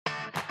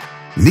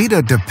Need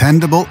a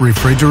dependable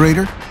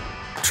refrigerator?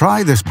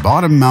 Try this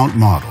bottom mount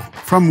model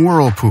from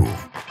Whirlpool.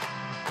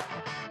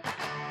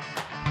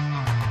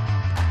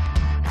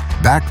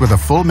 Backed with a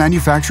full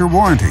manufacturer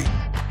warranty,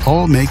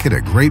 all make it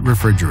a great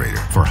refrigerator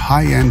for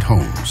high-end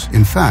homes.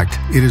 In fact,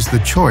 it is the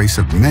choice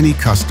of many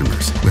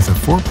customers with a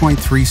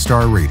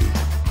 4.3-star rating.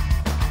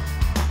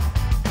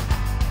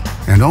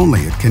 And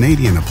only at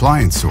Canadian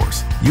Appliance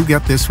Source, you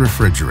get this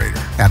refrigerator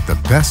at the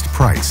best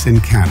price in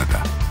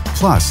Canada.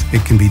 Plus,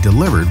 it can be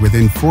delivered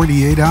within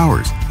 48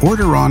 hours.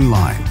 Order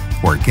online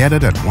or get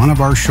it at one of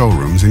our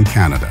showrooms in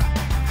Canada.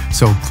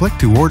 So click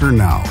to order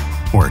now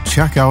or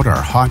check out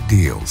our hot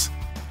deals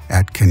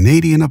at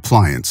Canadian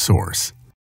Appliance Source.